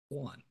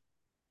One.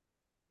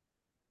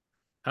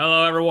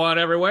 Hello, everyone,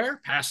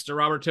 everywhere. Pastor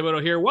Robert Thibodeau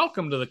here.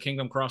 Welcome to the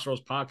Kingdom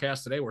Crossroads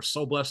podcast today. We're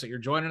so blessed that you're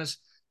joining us.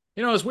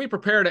 You know, as we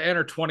prepare to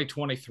enter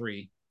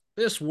 2023,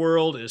 this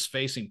world is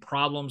facing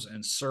problems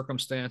and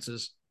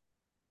circumstances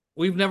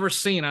we've never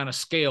seen on a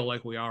scale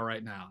like we are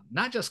right now.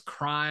 Not just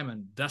crime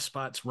and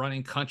despots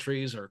running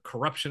countries or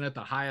corruption at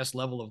the highest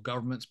level of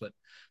governments, but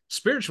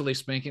spiritually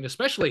speaking,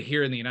 especially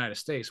here in the United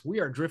States, we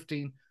are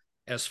drifting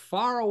as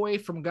far away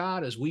from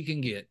God as we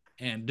can get,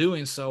 and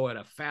doing so at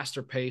a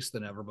faster pace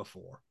than ever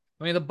before.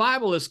 I mean, the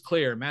Bible is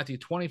clear, Matthew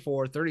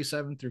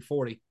 24:37 through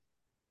 40.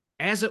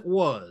 As it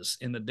was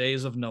in the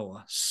days of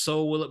Noah,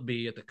 so will it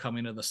be at the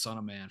coming of the Son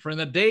of Man. For in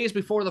the days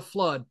before the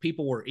flood,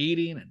 people were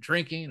eating and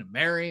drinking and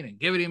marrying and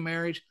giving in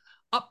marriage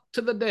up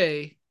to the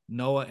day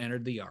Noah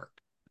entered the ark.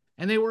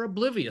 And they were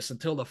oblivious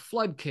until the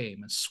flood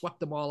came and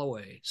swept them all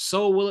away.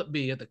 So will it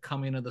be at the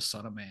coming of the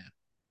Son of Man.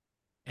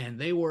 And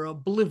they were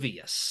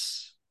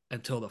oblivious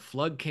until the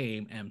flood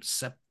came and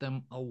swept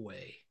them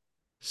away.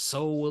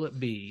 So will it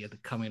be at the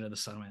coming of the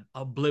Son of Man.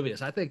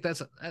 Oblivious. I think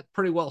that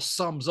pretty well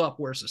sums up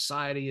where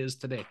society is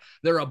today.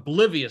 They're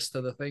oblivious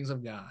to the things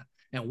of God.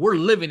 And we're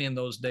living in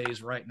those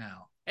days right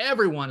now.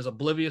 Everyone is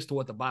oblivious to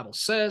what the Bible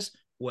says,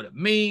 what it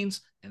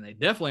means, and they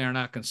definitely are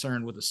not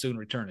concerned with the soon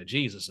return of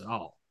Jesus at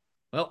all.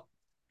 Well,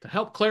 to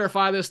help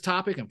clarify this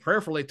topic and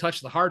prayerfully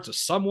touch the hearts of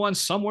someone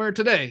somewhere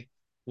today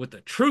with the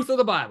truth of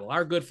the Bible,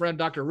 our good friend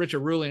Dr.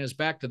 Richard Ruhling is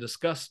back to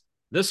discuss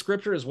this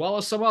scripture as well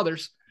as some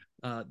others,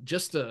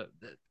 just to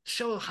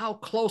show how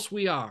close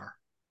we are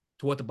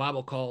to what the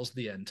Bible calls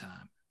the end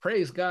time.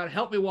 Praise God.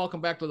 Help me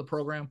welcome back to the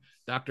program,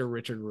 Dr.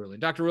 Richard Ruhling.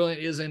 Dr. Ruhling,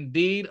 it is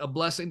indeed a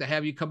blessing to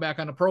have you come back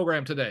on the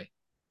program today.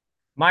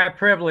 My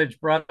privilege,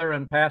 brother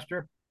and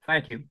pastor.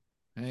 Thank you.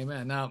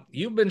 Amen. Now,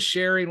 you've been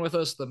sharing with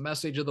us the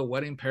message of the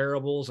wedding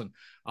parables and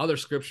other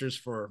scriptures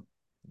for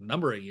a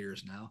number of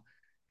years now.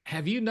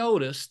 Have you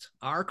noticed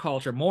our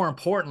culture, more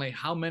importantly,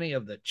 how many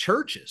of the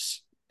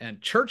churches and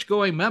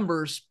church-going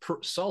members,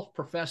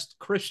 self-professed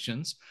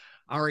Christians,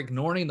 are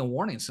ignoring the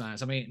warning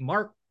signs? I mean,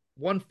 Mark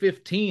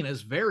 1:15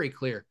 is very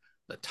clear.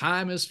 The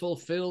time is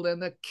fulfilled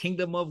and the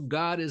kingdom of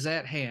God is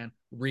at hand.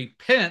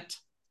 Repent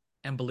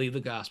and believe the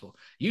gospel.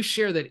 You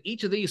share that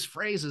each of these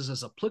phrases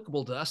is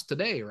applicable to us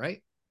today,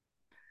 right?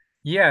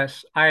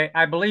 Yes,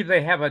 I believe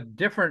they have a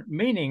different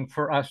meaning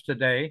for us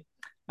today.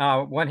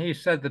 When he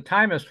said the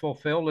time is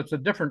fulfilled, it's a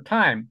different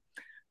time.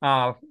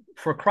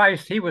 For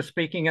Christ, he was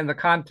speaking in the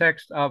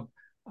context of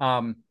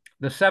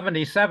the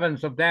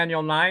 77s of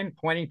Daniel 9,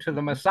 pointing to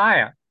the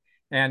Messiah,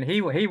 and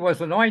he was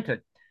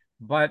anointed.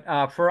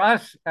 But for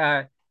us,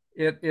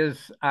 it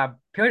is,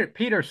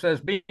 Peter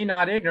says, be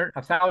not ignorant,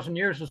 1,000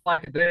 years is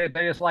like a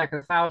day is like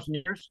 1,000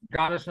 years.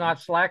 God is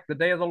not slack, the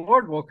day of the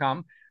Lord will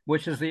come,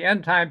 which is the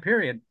end time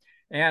period.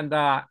 And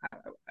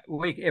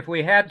if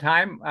we had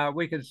time,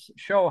 we could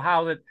show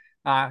how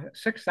that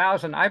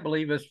 6,000, I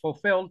believe, is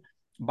fulfilled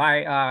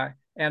by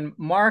and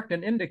marked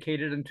and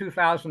indicated in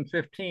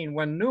 2015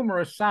 when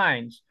numerous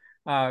signs.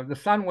 The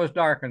sun was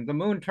darkened. The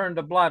moon turned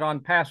to blood on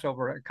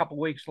Passover a couple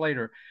weeks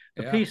later.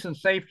 The peace and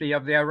safety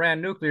of the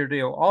Iran nuclear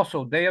deal.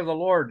 Also, Day of the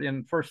Lord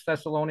in 1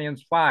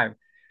 Thessalonians 5.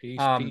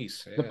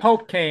 Peace. The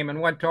Pope came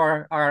and went to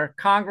our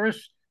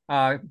Congress.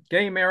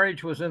 Gay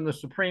marriage was in the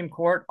Supreme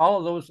Court.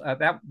 All of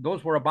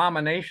those were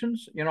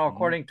abominations,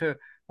 according to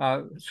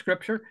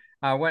Scripture.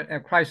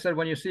 When Christ said,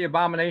 "When you see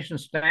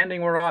abominations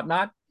standing where it ought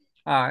not,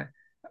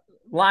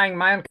 lying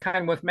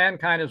mankind with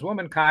mankind as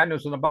womankind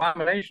is an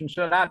abomination,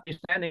 should not be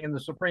standing in the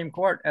Supreme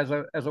Court as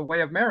a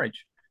way of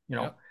marriage."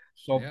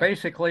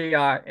 Basically,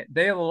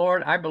 Day of the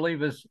Lord, I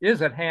believe,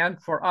 is at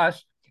hand for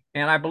us,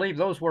 and I believe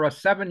those were a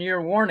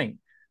 7-year warning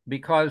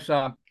because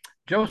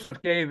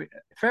Joseph gave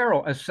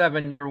Pharaoh a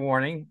 7-year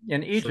warning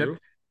in Egypt,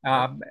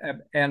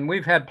 and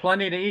we've had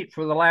plenty to eat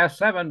for the last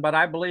 7, but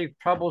I believe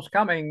trouble's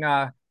coming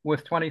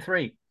with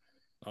 23.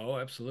 Oh,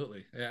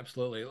 absolutely.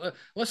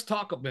 Let's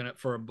talk a minute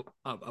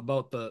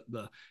about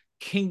the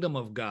kingdom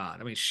of God.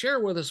 I mean, share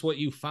with us what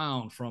you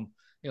found from,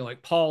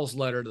 like Paul's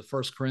letter to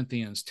 1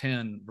 Corinthians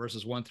 10,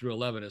 verses 1 through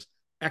 11, is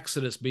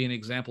Exodus being an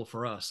example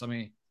for us. I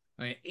mean,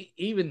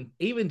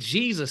 even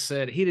Jesus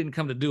said he didn't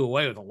come to do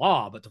away with the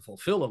law, but to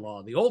fulfill the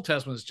law. The Old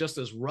Testament is just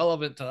as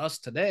relevant to us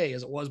today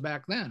as it was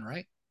back then,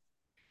 right?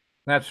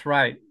 That's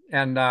right.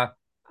 And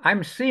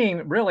I'm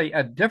seeing really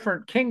a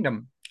different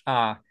kingdom.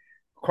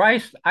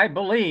 Christ, I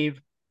believe,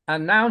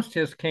 announced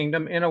his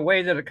kingdom in a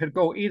way that it could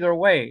go either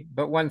way.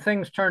 But when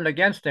things turned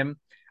against him,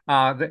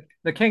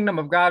 the kingdom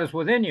of God is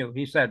within you.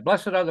 He said,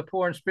 "Blessed are the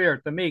poor in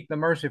spirit, the meek, the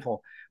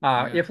merciful."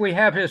 If we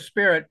have his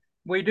spirit,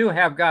 we do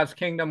have God's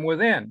kingdom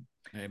within.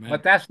 Amen.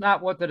 But that's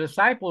not what the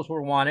disciples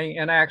were wanting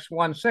in Acts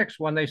 1:6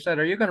 when they said,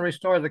 "Are you going to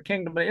restore the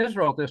kingdom of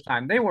Israel this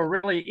time?" They were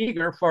really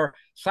eager for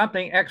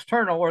something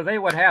external where they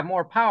would have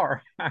more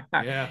power.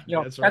 Yeah,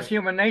 that's right. That's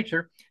human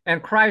nature.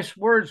 And Christ's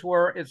words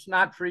were, "It's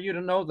not for you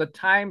to know the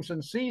times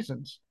and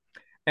seasons."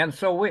 And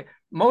so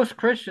most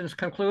Christians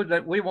conclude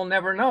that we will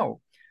never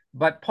know.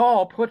 But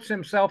Paul puts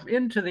himself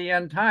into the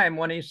end time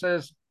when he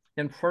says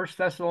in 1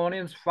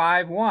 Thessalonians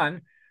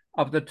 5:1,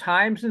 of the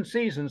times and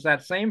seasons,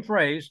 that same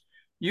phrase,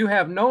 you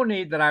have no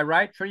need that I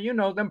write, for you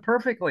know them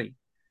perfectly.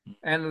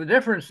 And the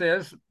difference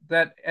is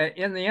that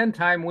in the end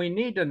time, we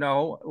need to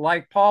know,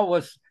 like Paul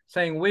was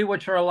saying, we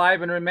which are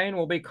alive and remain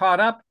will be caught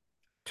up.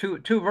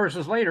 Two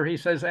verses later, he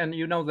says, and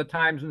you know the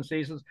times and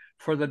seasons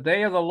for the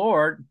day of the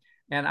Lord.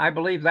 And I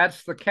believe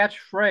that's the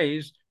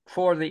catchphrase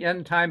for the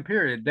end time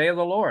period, day of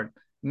the Lord.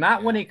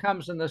 Not when he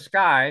comes in the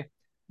sky,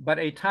 but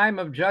a time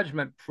of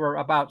judgment for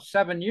about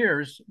 7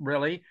 years,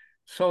 really,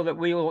 so that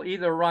we will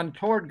either run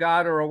toward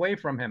God or away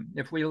from him.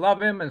 If we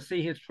love him and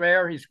see he's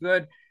fair, he's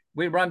good,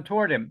 we run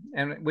toward him,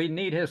 and we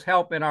need his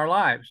help in our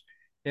lives.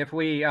 If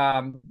we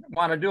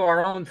want to do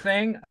our own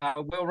thing,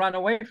 we'll run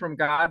away from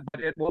God,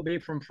 but it will be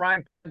from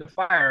frying pan to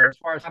fire, as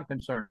far as I'm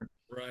concerned.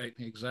 Right,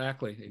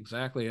 exactly.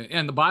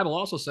 And the Bible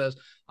also says,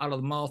 out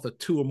of the mouth of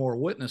two or more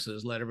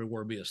witnesses, let every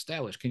word be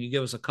established. Can you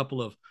give us a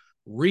couple of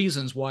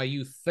reasons why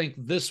you think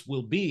this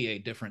will be a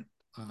different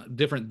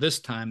this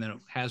time than it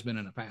has been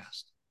in the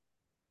past?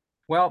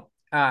 Well,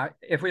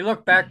 if we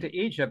look back to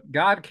Egypt,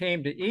 God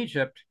came to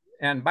Egypt.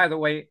 And by the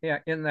way,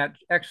 in that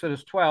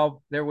Exodus 12,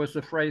 there was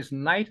the phrase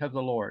night of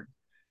the Lord.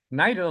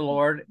 Night of the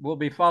Lord will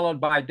be followed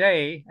by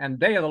day, and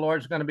day of the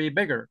Lord is going to be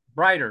bigger,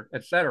 brighter,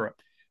 etc.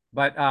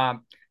 But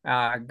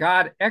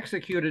God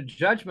executed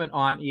judgment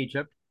on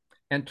Egypt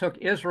and took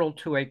Israel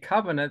to a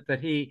covenant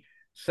that he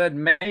said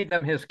made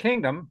them his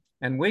kingdom.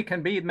 And we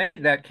can be made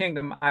that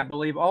kingdom, I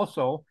believe,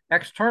 also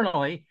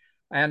externally.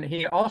 And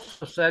he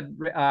also said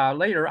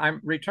later,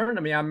 return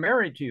to me, I'm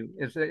married to you.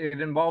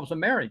 It involves a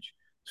marriage.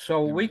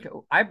 So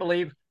I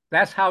believe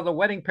that's how the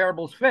wedding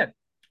parables fit.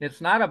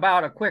 It's not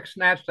about a quick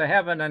snatch to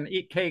heaven and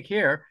eat cake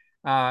here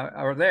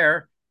or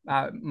there.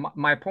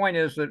 My point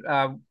is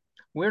that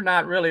we're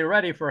not really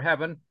ready for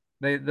heaven.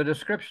 The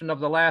description of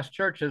the last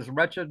church is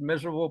wretched,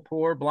 miserable,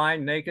 poor,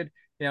 blind, naked.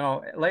 You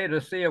know,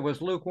 Laodicea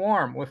was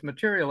lukewarm with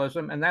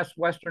materialism, and that's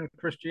Western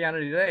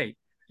Christianity today.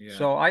 Yeah.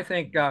 So I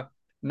think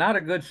not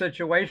a good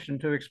situation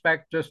to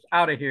expect just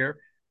out of here.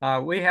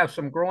 We have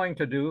some growing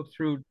to do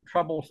through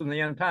troubles in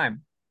the end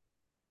time.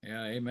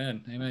 Yeah,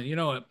 amen. You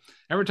know,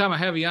 every time I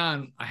have you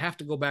on, I have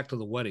to go back to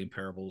the wedding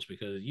parables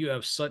because you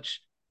have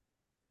such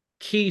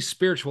key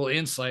spiritual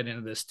insight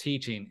into this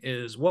teaching.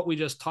 Is what we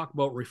just talked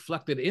about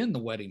reflected in the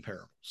wedding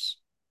parables?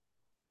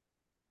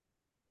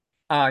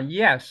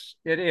 Yes,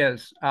 it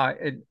is.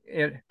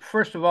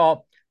 First of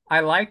all,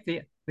 I like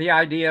the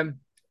idea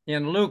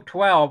in Luke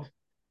 12.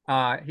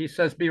 He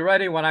says, "Be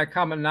ready when I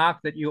come and knock,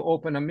 that you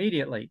open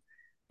immediately."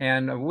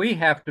 And we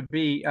have to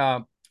be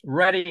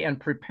ready and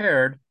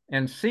prepared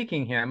and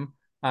seeking him.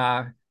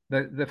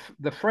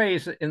 The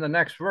phrase in the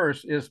next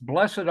verse is,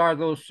 "Blessed are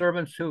those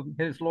servants who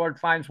his Lord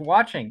finds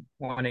watching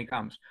when he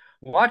comes."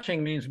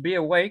 Watching means be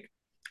awake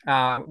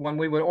when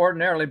we would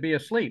ordinarily be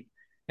asleep.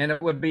 And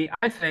it would be,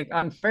 I think,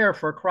 unfair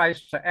for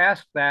Christ to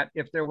ask that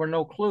if there were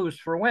no clues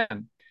for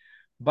when.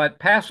 But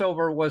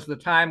Passover was the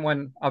time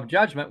of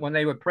judgment when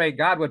they would pray,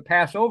 God would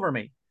pass over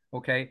me.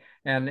 Okay.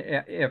 And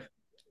if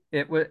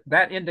it would,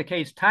 that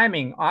indicates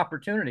timing,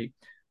 opportunity.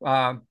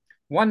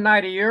 One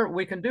night a year,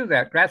 we can do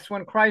that. That's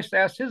when Christ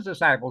asked his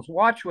disciples,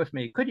 watch with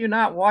me. Could you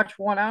not watch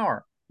 1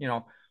 hour? You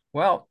know,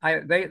 well,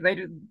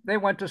 they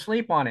went to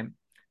sleep on him.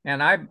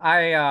 And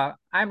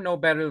I'm no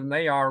better than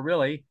they are,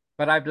 really,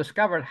 but I've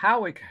discovered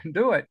how we can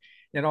do it.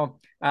 You know,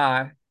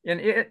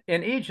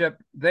 in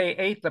Egypt, they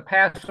ate the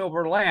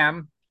Passover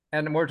lamb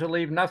and were to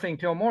leave nothing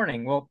till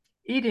morning. Well,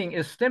 eating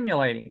is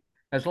stimulating.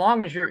 As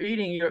long as you're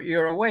eating,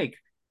 you're awake,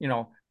 you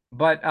know.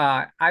 But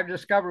I've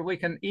discovered we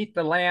can eat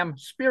the lamb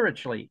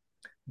spiritually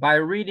by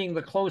reading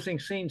the closing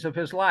scenes of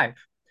his life,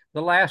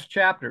 the last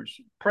chapters,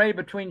 pray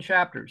between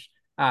chapters,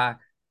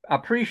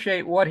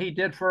 appreciate what he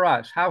did for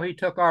us, how he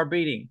took our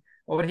beating,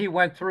 what he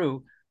went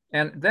through.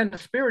 And then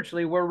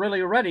spiritually, we're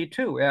really ready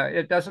too.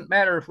 It doesn't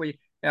matter if we,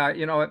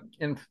 you know,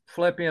 in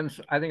Philippians,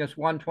 I think it's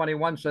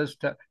 1:21 says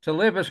to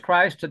live as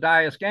Christ, to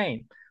die as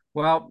gain.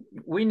 Well,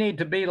 we need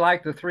to be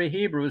like the three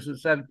Hebrews that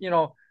said, you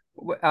know,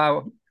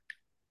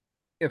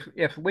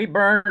 if we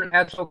burn,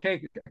 that's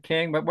okay,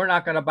 King, but we're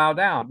not going to bow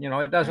down. You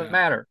know, it doesn't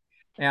matter.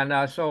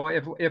 And so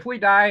if we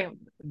die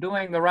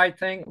doing the right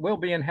thing, we'll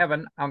be in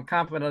heaven. I'm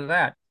confident of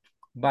that.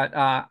 But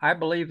I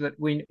believe that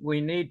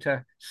we need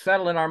to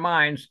settle in our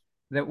minds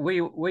that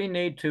we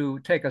need to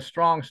take a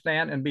strong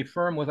stand and be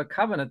firm with a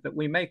covenant that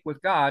we make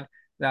with God,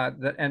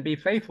 and be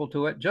faithful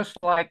to it, just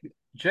like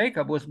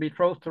Jacob was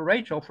betrothed to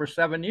Rachel for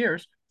 7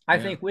 years. I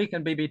think we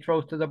can be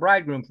betrothed to the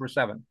bridegroom for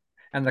 7.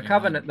 And the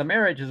covenant, the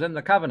marriage is in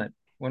the covenant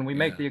when we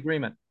make the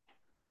agreement.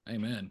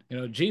 Amen. You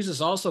know,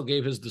 Jesus also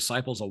gave his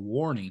disciples a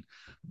warning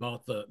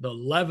about the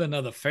leaven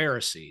of the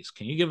Pharisees.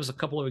 Can you give us a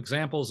couple of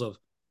examples of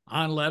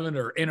unleavened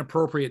or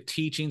inappropriate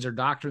teachings or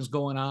doctrines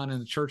going on in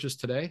the churches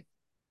today?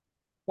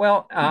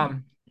 Well,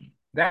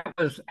 that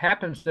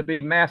happens to be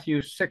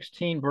Matthew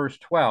 16, verse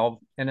 12.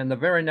 And in the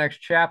very next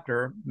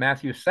chapter,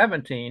 Matthew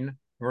 17,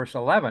 verse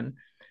 11,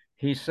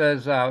 he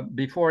says,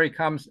 before he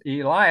comes,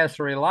 Elias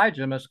or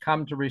Elijah must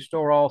come to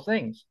restore all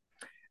things.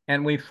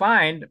 And we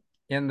find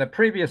in the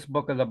previous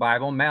book of the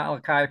Bible,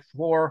 Malachi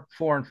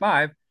 4:4 and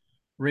 5,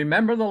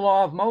 remember the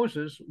law of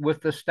Moses with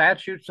the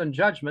statutes and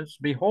judgments.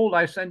 Behold,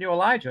 I send you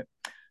Elijah.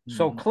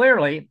 So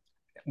clearly,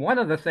 one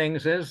of the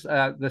things is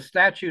the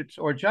statutes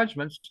or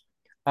judgments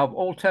of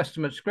Old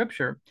Testament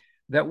scripture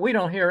that we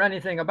don't hear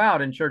anything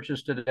about in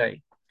churches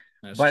today.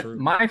 But true.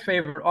 My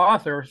favorite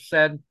author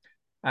said,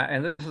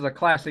 and this is a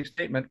classic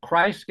statement,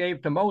 Christ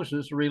gave to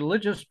Moses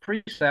religious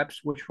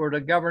precepts which were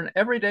to govern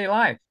everyday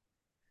life.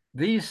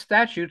 These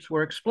statutes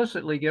were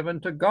explicitly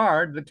given to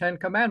guard the Ten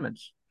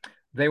Commandments.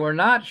 They were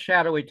not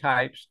shadowy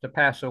types to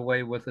pass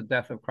away with the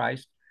death of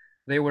Christ.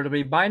 They were to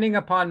be binding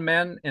upon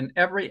men in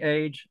every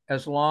age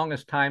as long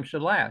as time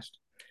should last.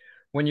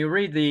 When you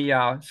read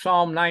the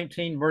Psalm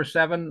 19, verse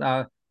 7,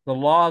 the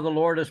law of the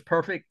Lord is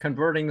perfect,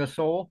 converting the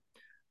soul,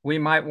 we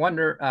might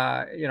wonder,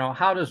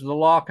 how does the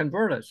law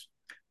convert us?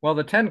 Well,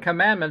 the Ten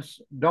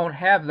Commandments don't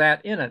have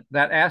that in it,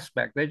 that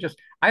aspect. They just,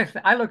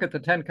 I look at the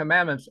Ten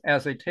Commandments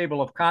as a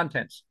table of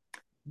contents,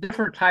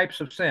 different types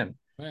of sin.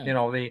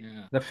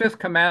 The fifth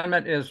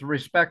commandment is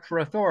respect for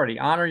authority,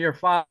 honor your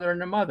father and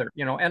your mother,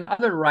 and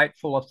other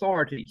rightful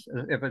authorities,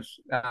 if it's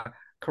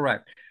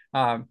correct.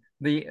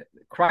 The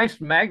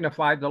Christ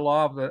magnified the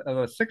law of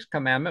the sixth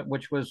commandment,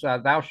 which was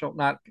thou shalt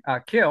not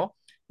kill.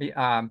 He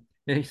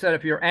said,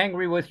 if you're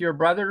angry with your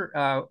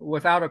brother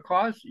without a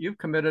cause, you've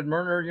committed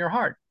murder in your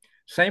heart.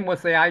 Same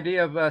with the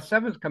idea of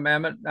seventh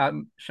commandment,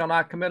 shall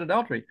not commit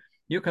adultery.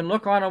 You can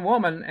look on a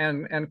woman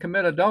and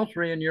commit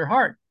adultery in your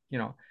heart,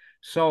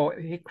 So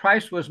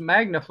Christ was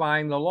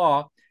magnifying the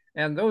law,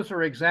 and those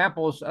are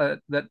examples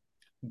that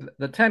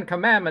the Ten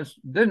Commandments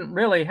didn't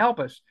really help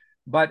us.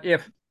 But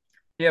if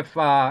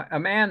a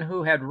man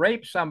who had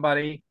raped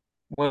somebody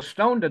was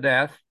stoned to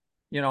death,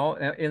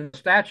 in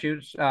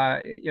statutes,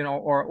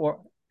 or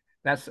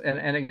that's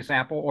an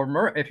example,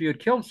 or if you had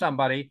killed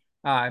somebody,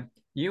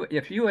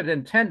 if you had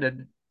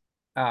intended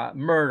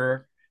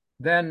murder,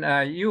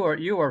 then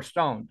you are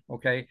stoned.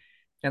 Okay.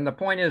 And the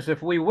point is,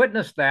 if we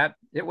witnessed that,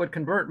 it would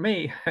convert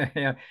me.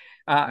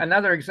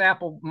 Another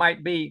example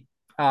might be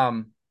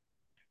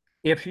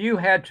if you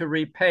had to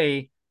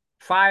repay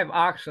 5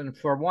 oxen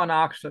for 1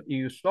 ox that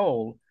you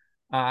stole,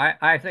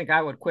 I think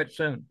I would quit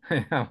soon,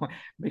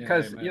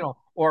 because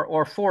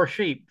or 4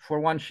 sheep for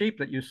 1 sheep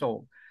that you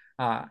sold.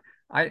 That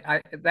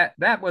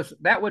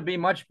would be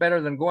much better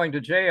than going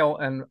to jail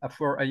and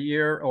for a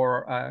year,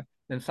 or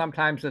and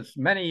sometimes it's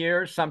many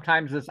years,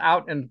 sometimes it's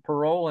out in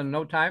parole in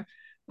no time.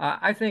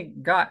 I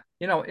think God,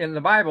 in the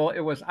Bible,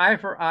 it was eye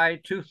for eye,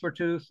 tooth for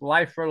tooth,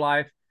 life for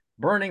life,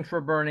 burning for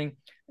burning.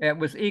 It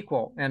was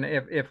equal. And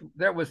if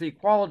there was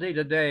equality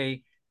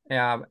today,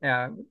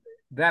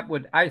 that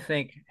would, I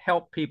think,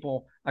 help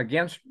people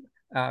against,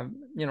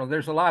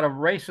 there's a lot of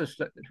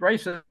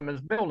racism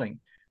is building,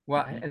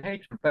 and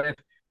hatred. But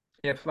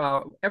if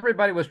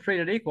everybody was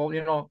treated equal,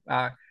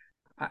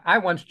 I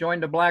once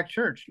joined a black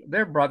church.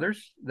 They're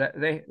brothers.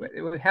 They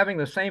having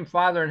the same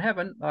Father in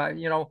heaven.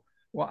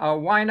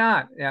 Why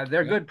not?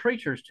 They're good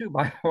preachers too,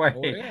 by the way.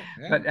 Oh, yeah.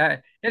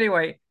 But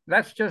anyway,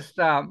 that's just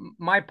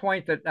my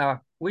point, that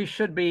we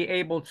should be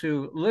able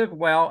to live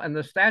well, and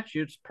the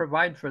statutes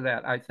provide for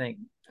that, I think,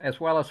 as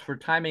well as for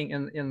timing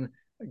in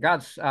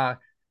God's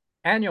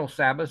annual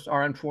Sabbaths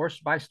are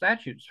enforced by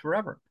statutes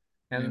forever.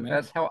 And Amen.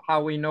 That's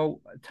how we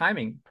know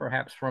timing,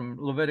 perhaps, from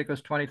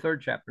Leviticus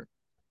 23rd chapter.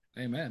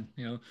 Amen.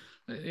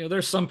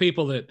 There's some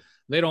people that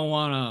they don't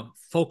want to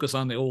focus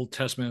on the Old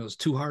Testament. It's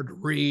too hard to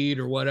read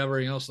or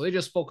whatever, so they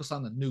just focus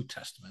on the New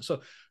Testament.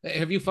 So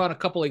have you found a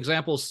couple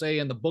examples, say,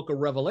 in the book of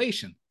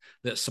Revelation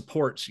that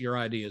supports your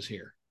ideas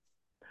here?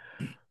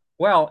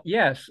 Well,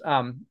 yes.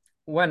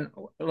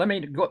 Let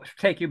me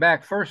take you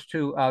back first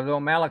to the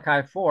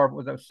Malachi 4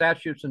 with the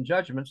statutes and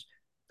judgments.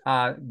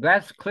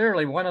 That's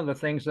clearly one of the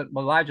things that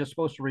Elijah is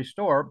supposed to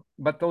restore.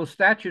 But those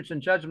statutes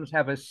and judgments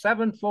have a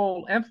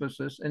 7-fold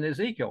emphasis in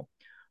Ezekiel,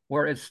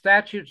 where it's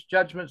statutes,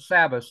 judgment,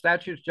 Sabbath,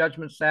 statutes,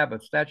 judgment,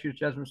 Sabbath, statutes,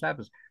 judgment,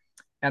 Sabbath.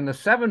 And the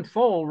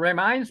 7-fold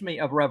reminds me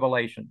of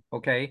Revelation,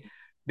 okay?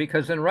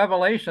 Because in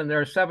Revelation,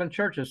 there are 7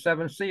 churches,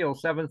 7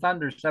 seals, 7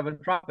 thunders, 7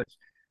 trumpets.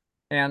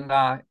 And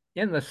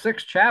in the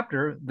 6th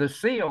chapter, the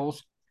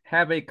seals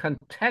have a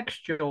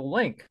contextual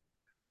link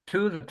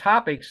to the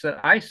topics that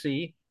I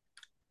see,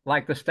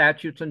 like the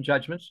statutes and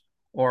judgments.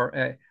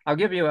 Or I'll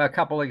give you a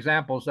couple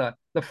examples.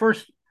 The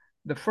first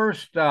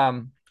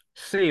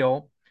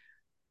seal,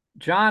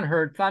 John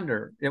heard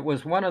thunder. It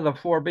was one of the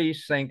 4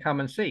 beasts saying, "Come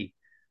and see."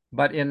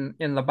 But in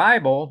the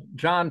Bible,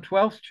 John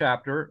 12th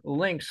chapter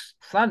links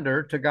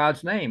thunder to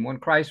God's name. When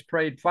Christ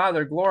prayed,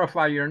 "Father,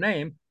 glorify your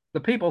name," the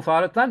people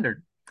thought it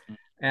thundered.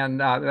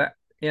 And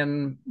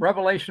in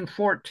Revelation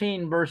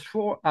 14, verse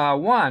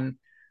 1,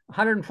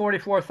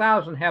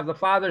 144,000 have the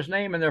Father's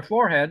name in their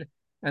forehead,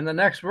 and the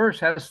next verse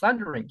has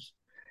thunderings.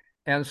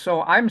 And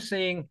so I'm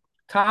seeing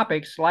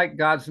topics like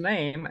God's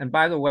name. And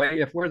by the way,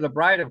 if we're the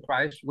bride of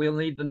Christ, we'll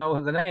need to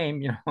know the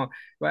name.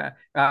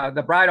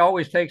 The bride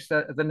always takes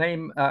the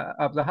name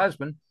of the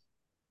husband.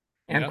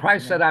 And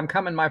Christ said, "I'm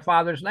come in my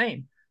Father's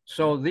name."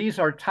 So these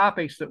are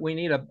topics that we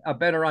need a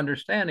better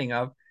understanding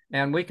of,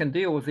 and we can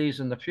deal with these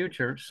in the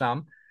future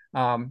some.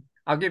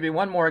 I'll give you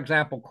one more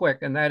example quick,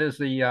 and that is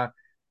the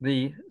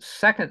The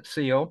second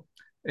seal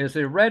is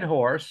a red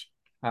horse,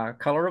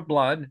 color of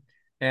blood,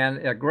 and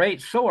a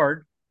great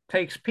sword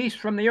takes peace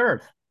from the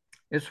earth.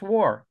 It's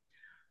war.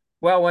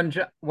 Well,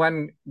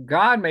 when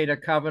God made a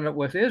covenant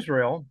with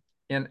Israel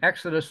in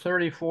Exodus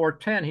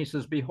 34:10, he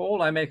says,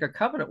 "Behold, I make a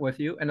covenant with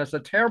you, and it's a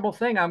terrible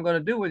thing I'm going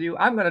to do with you.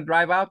 I'm going to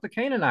drive out the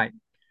Canaanite."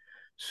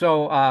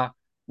 So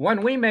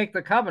when we make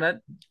the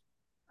covenant,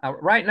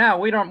 right now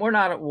we're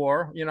not at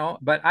war,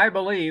 but I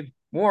believe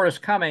war is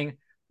coming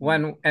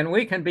and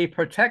we can be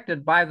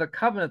protected by the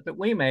covenant that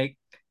we make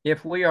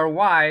if we are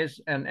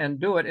wise and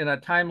do it in a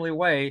timely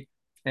way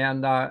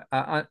and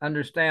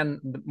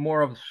understand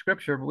more of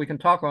scripture. But we can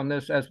talk on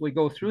this as we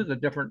go through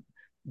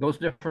those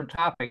different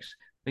topics,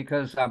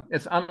 because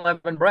it's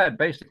unleavened bread.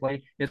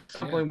 Basically, it's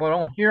something we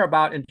don't hear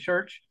about in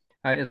church.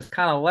 It's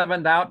kind of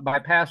leavened out by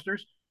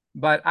pastors,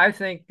 but I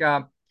think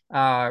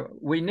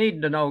we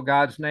need to know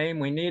God's name.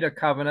 We need a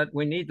covenant.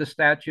 We need the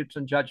statutes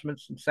and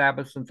judgments and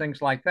Sabbaths and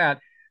things like that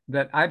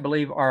I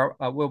believe are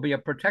will be a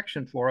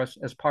protection for us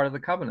as part of the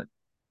covenant.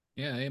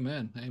 Yeah,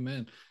 amen,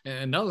 amen.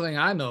 And another thing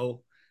I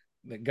know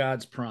that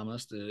God's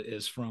promised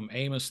is from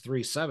Amos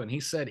 3:7. He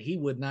said he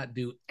would not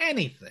do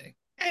anything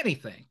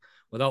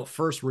without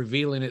first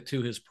revealing it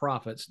to his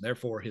prophets,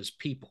 therefore his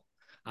people.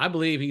 I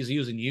believe he's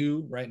using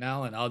you right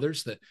now and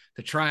others to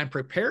try and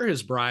prepare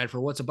his bride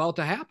for what's about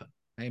to happen.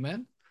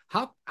 Amen.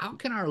 How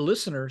can our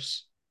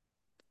listeners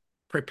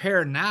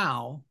prepare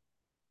now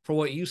for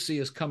what you see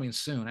is coming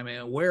soon? I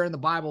mean, where in the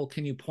Bible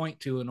can you point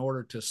to in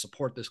order to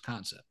support this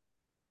concept?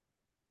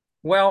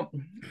 Well,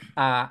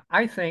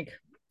 I think,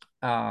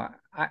 by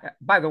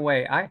the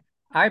way,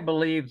 I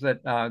believe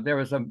that there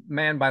was a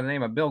man by the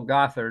name of Bill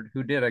Gothard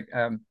who did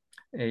a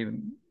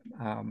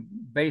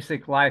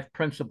basic life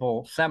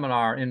principle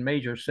seminar in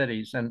major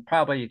cities and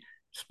probably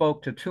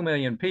spoke to 2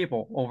 million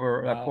people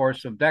over a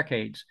course of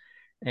decades.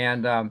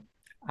 And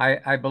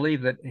I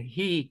believe that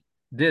he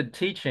did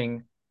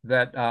teaching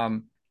that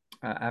I'm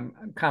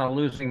kind of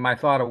losing my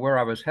thought of where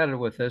I was headed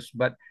with this,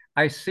 but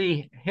I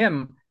see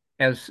him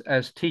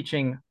as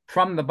teaching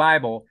from the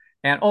Bible.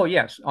 And oh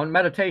yes, on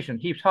meditation,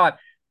 he taught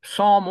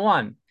Psalm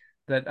 1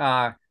 that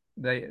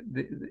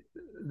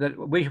that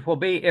we will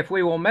be, if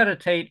we will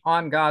meditate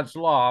on God's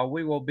law,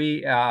 we will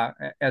be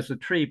as a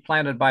tree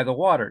planted by the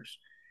waters.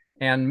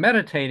 And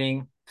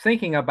meditating,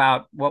 thinking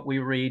about what we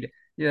read.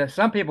 Yeah,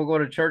 some people go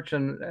to church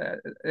and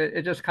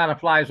it just kind of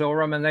flies over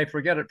them and they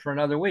forget it for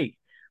another week.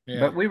 Yeah,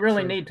 but we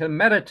really need to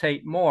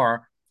meditate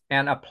more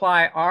and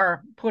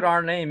put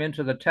our name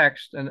into the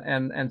text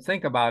and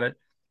think about it.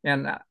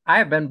 And I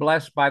have been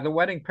blessed by the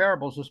wedding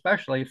parables,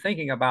 especially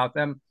thinking about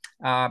them,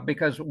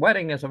 because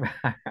wedding is a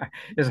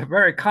is a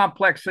very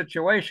complex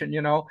situation.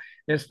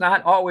 It's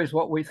not always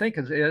what we think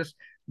it is,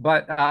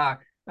 but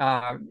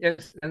and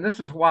this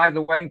is why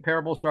the wedding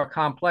parables are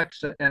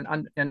complex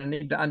and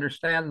need to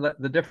understand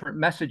the different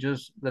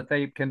messages that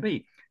they can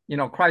be.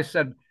 Christ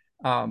said,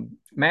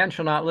 "Man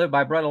shall not live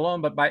by bread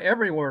alone, but by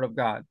every word of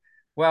God."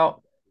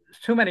 Well,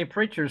 too many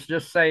preachers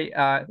just say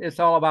it's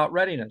all about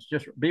readiness.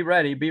 Just be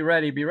ready, be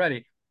ready, be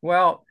ready.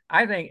 Well,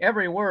 I think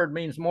every word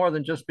means more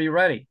than just be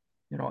ready.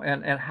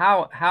 And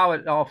how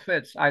it all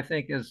fits, I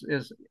think,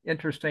 is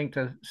interesting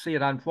to see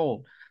it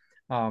unfold.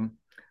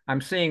 I'm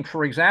seeing,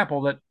 for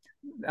example, that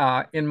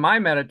in my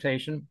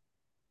meditation,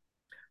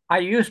 I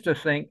used to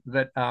think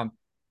that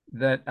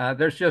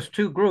there's just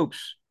two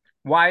groups,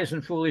 wise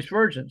and foolish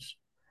virgins.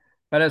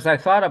 But as I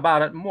thought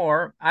about it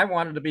more, I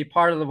wanted to be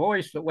part of the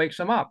voice that wakes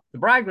them up. The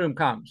bridegroom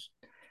comes,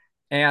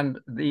 and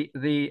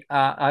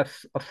a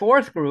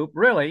fourth group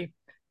really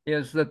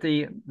is that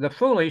the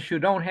foolish who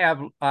don't have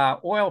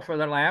oil for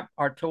their lamp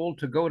are told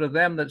to go to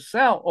them that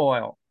sell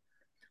oil.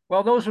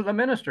 Well, those are the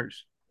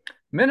ministers.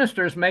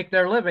 Ministers make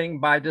their living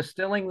by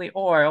distilling the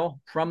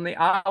oil from the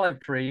olive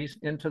trees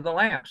into the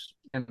lamps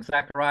in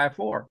Zechariah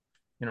 4,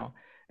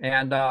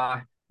 and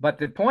but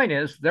the point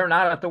is they're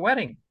not at the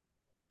wedding,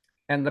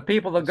 and the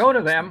people that go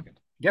to them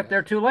get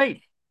there too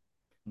late.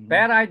 Mm-hmm.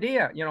 Bad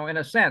idea, in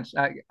a sense.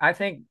 I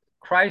think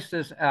Christ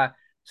is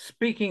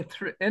speaking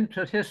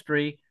into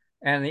history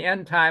and the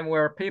end time,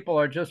 where people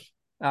are just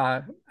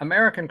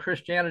American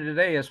Christianity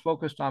today is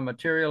focused on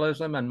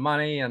materialism and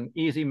money and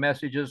easy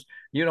messages.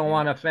 You don't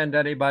want to offend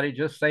anybody,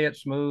 just say it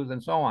smooth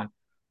and so on.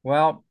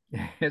 Well,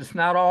 it's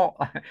not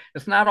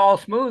all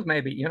smooth.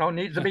 Maybe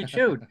needs to be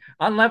chewed.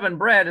 Unleavened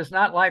bread is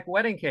not like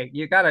wedding cake.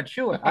 You got to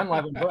chew it.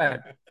 Unleavened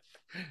bread.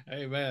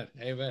 Amen.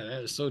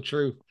 That is so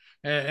true.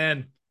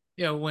 And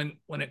when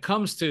it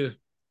comes to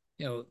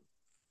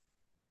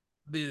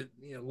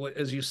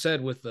as you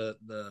said, with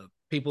the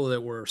people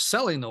that were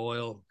selling the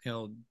oil,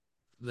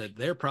 that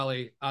they're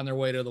probably on their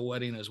way to the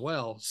wedding as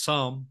well.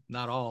 Some,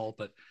 not all,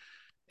 but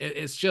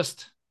it's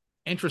just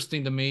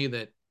interesting to me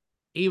that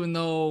even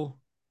though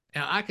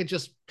I could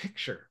just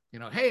picture,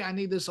 hey, I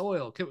need this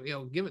oil,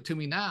 give it to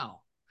me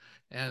now.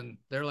 And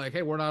they're like,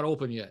 hey, we're not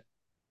open yet.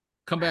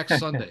 Come back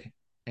Sunday.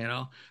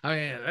 I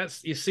mean,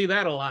 you see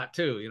that a lot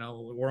too.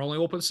 We're only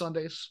open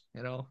Sundays.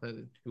 You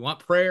want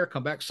prayer,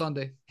 come back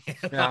Sunday.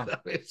 Yeah.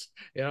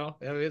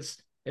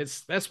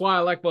 It's that's why I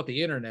like about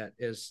the internet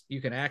is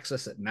you can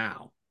access it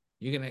now.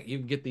 You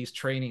can get these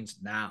trainings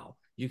now.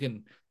 You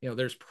can,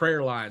 there's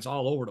prayer lines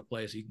all over the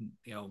place. You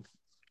can,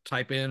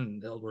 type in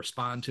and they'll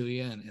respond to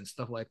you and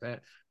stuff like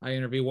that. I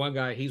interviewed one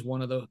guy. He's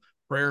one of the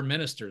prayer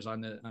ministers on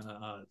the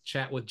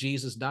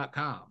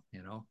chatwithjesus.com,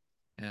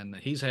 and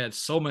he's had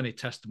so many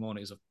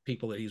testimonies of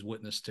people that he's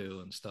witnessed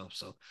to and stuff.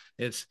 So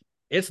it's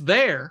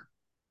there,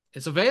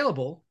 it's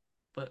available,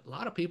 but a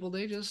lot of people,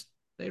 they'd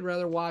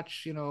rather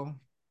watch,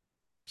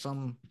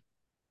 some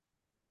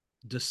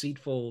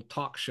deceitful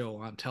talk show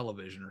on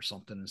television or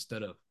something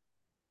instead of,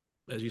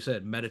 as you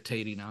said,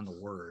 meditating on the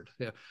word.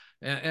 Yeah.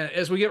 And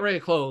as we get ready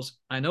to close,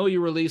 I know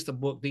you released a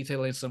book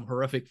detailing some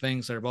horrific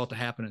things that are about to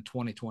happen in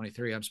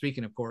 2023. I'm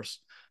speaking, of course,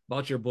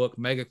 about your book,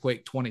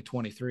 Megaquake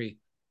 2023.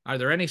 Are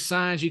there any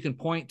signs you can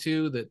point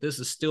to that this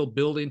is still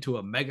building to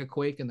a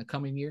megaquake in the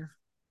coming year?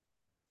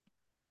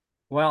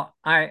 Well,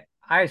 I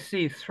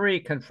see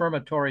three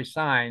confirmatory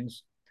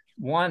signs.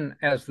 One,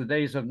 as the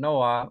days of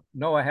Noah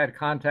had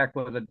contact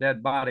with a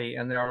dead body,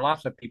 and there are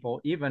lots of people,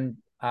 even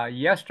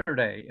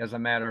yesterday, as a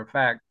matter of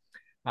fact,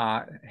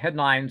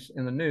 headlines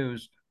in the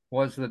news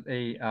was that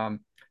the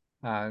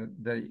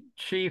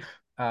chief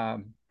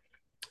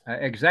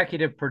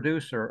executive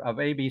producer of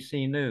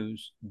ABC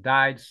News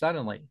died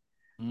suddenly.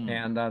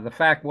 And the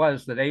fact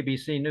was that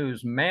ABC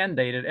News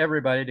mandated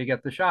everybody to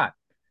get the shot.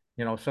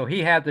 So he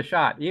had the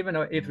shot, even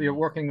if you're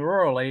working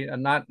rurally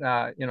and not,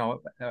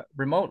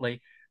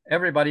 remotely,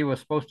 everybody was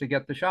supposed to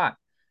get the shot.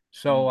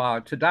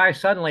 So to die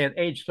suddenly at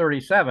age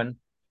 37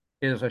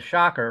 is a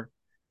shocker.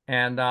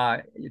 And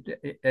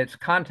it's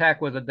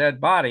contact with a dead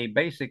body,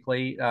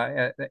 basically,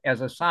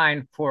 as a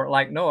sign for,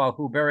 like Noah,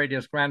 who buried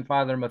his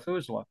grandfather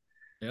Methuselah.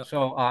 Yep.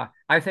 So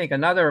I think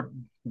another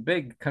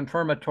big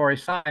confirmatory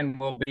sign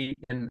will be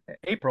in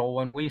April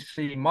when we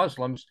see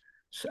Muslims.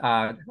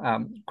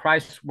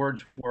 Christ's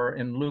words were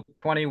in Luke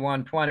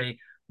 21:20,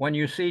 when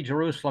you see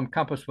Jerusalem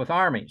compassed with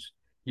armies,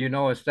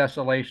 its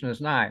desolation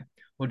is nigh.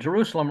 Well,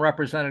 Jerusalem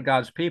represented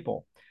God's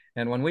people.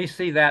 And when we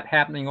see that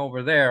happening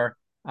over there,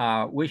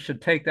 we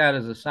should take that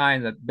as a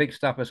sign that big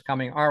stuff is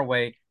coming our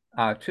way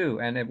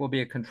too. And it will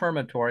be a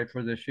confirmatory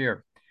for this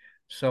year.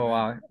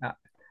 So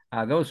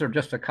those are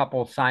just a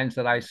couple of signs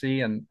that I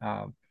see.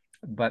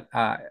 But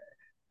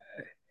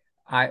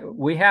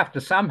we have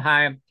to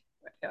somehow,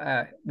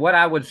 what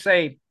I would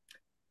say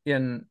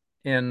in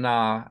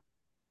the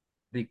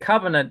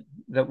covenant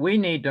that we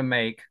need to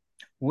make,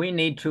 we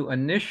need to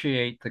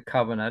initiate the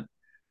covenant,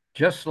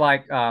 just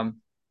like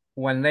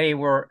when they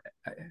were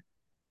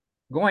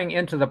going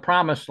into the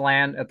promised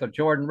land at the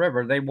Jordan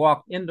River. They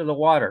walked into the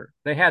water.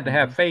 They had to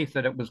have faith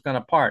that it was going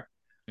to part.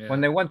 Yeah.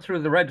 When they went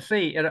through the Red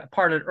Sea, it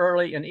parted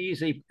early and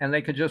easy, and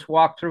they could just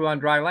walk through on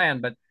dry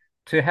land. But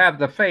to have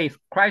the faith,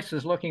 Christ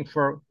is looking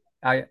for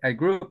a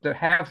group to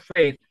have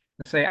faith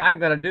and say, I'm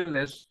going to do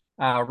this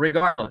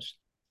regardless.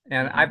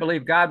 And I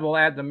believe God will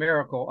add the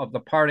miracle of the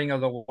parting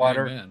of the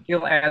water. Amen.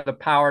 He'll add the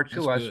power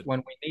to us when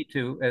we need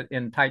to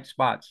in tight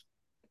spots.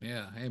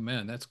 Yeah,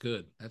 amen. That's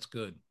good. That's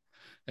good.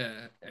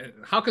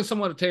 How can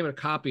someone obtain a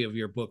copy of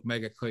your book,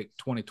 Megaquake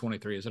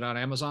 2023? Is it on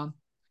Amazon?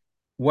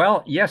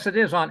 Well, yes, it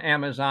is on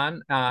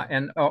Amazon,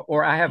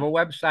 or I have a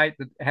website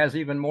that has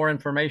even more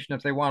information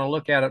if they want to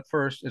look at it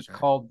first. It's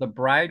called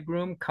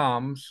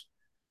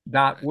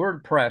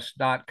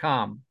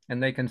thebridegroomcomes.wordpress.com,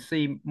 and they can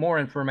see more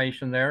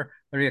information there.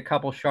 There'll be a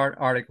couple short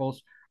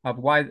articles of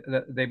why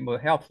they were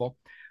helpful.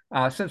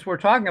 Since we're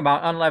talking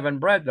about unleavened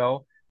bread,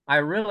 though, I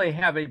really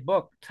have a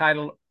book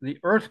titled The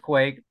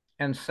Earthquake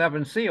and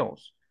Seven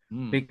Seals,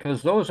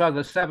 because those are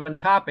the 7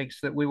 topics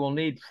that we will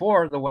need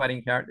for the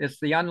wedding card. It's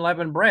the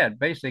unleavened bread,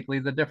 basically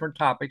the different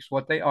topics,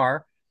 what they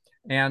are.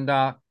 And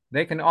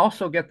they can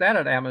also get that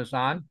at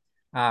Amazon,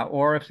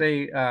 or if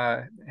they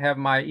have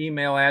my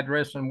email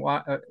address and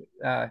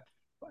I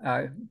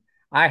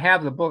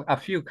have the book, a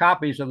few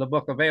copies of the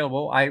book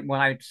available.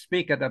 When I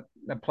speak at a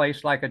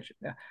place like a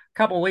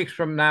couple of weeks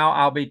from now,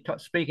 I'll be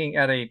speaking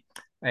at a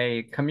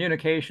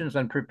communications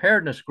and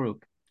preparedness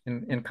group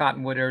in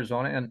Cottonwood,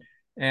 Arizona,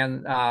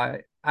 and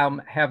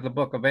I'll have the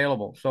book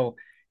available. So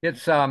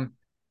it's $10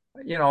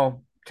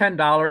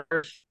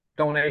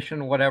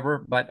 donation,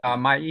 whatever. But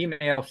my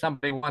email, if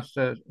somebody wants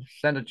to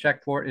send a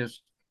check for it, is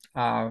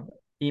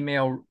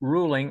email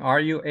Ruhling,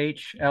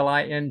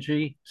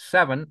 RUHLING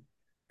 7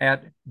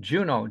 at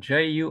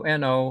juno.com.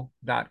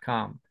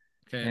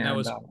 Okay, and that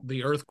was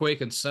the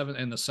earthquake and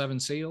the 7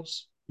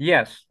 seals?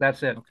 Yes,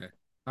 that's it. Okay.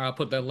 I'll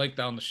put that link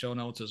down in the show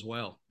notes as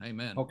well.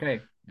 Amen.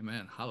 Okay.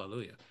 Amen.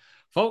 Hallelujah.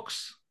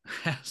 Folks,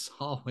 as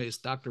always,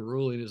 Dr.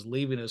 Ruhling is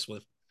leaving us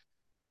with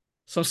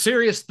some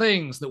serious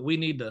things that we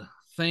need to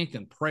think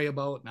and pray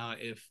about. Now,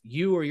 if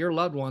you or your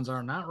loved ones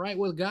are not right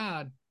with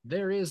God,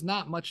 there is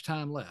not much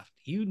time left.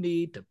 You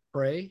need to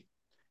pray.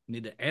 You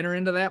need to enter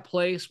into that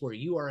place where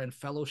you are in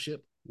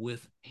fellowship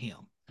with Him.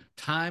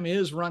 Time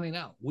is running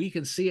out. We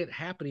can see it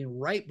happening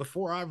right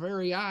before our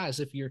very eyes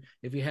if you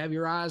have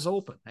your eyes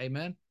open.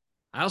 Amen.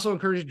 I also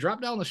encourage you to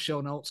drop down the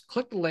show notes,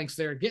 click the links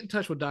there, get in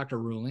touch with Dr.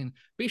 Ruhling.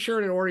 Be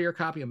sure to order your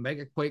copy of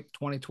Megaquake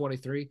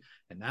 2023.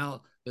 And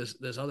now this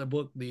other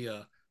book,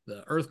 the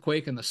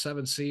Earthquake and the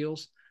 7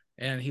 Seals.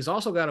 And he's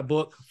also got a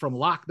book, From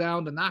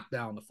Lockdown to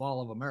Knockdown, The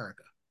Fall of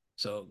America.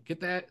 So get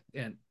that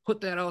and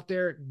put that out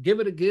there. Give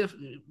it a gift.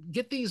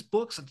 Get these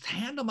books and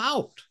hand them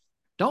out.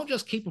 Don't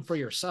just keep them for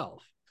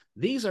yourself.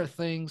 These are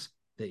things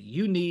that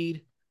you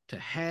need to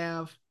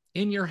have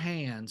in your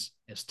hands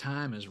as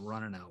time is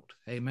running out.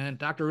 Amen.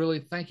 Dr.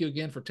 Ruhling, thank you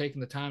again for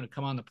taking the time to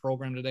come on the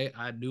program today.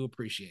 I do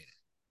appreciate it.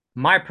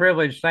 My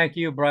privilege. Thank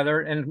you,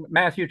 brother. In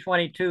Matthew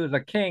 22,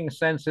 the king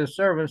sends his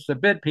servants to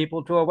bid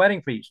people to a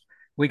wedding feast.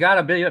 We got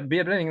to be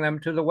bidding them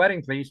to the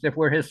wedding feast if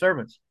we're his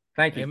servants.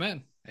 Thank you.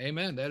 Amen.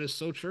 Amen. That is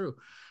so true.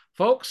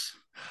 Folks,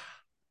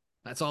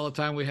 that's all the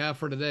time we have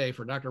for today.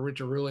 For Dr.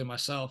 Richard Ruhling and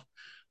myself,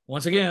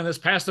 once again, this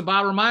Pastor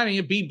Bob reminding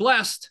you, be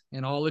blessed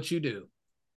in all that you do.